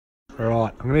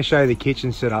Alright, I'm going to show you the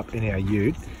kitchen setup in our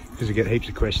ute because we get heaps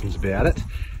of questions about it.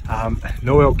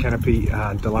 Noel Canopy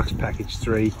Deluxe Package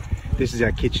 3. This is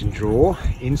our kitchen drawer.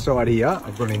 Inside here,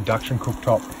 I've got an induction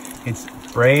cooktop. Its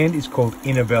brand is called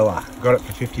Innovella. Got it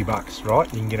for 50 bucks,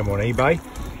 right? You can get them on eBay.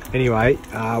 Anyway,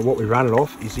 what we run it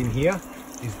off is in here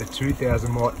is the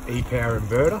 2000 watt e-power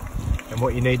inverter. And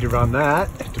what you need to run that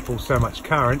to pull so much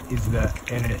current is the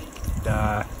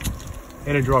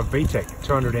Enerdrive B-TEC,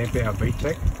 200 amp hour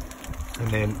B-TEC. And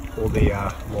then all the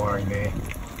wiring there,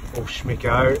 all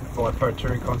schmicko by Pro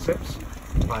Concepts.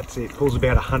 But it pulls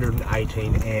about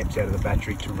 118 amps out of the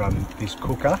battery to run this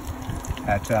cooker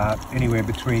at anywhere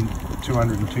between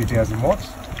 200 and 2000 watts.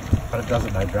 But it does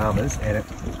it no dramas, and it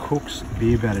cooks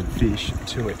beer battered fish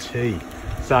to a T.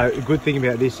 So a good thing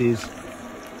about this is,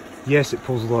 yes, it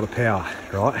pulls a lot of power,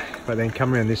 right? But then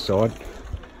come around this side,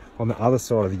 on the other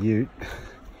side of the ute,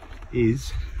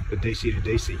 is the DC to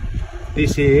DC.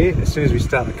 This here, as soon as we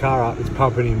start the car up, it's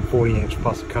pumping in 40 amps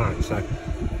plus of current. So it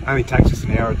only takes us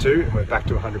an hour or two and we're back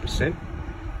to 100%.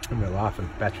 And we're laughing,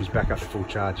 battery's back up to full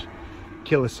charge.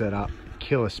 Killer setup,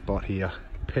 killer spot here.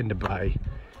 Pender Bay,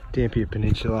 Dampier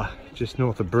Peninsula, just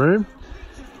north of Broome.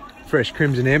 Fresh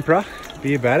Crimson Emperor,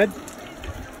 beer battered,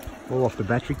 all off the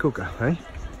battery cooker, eh?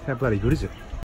 How bloody good is it?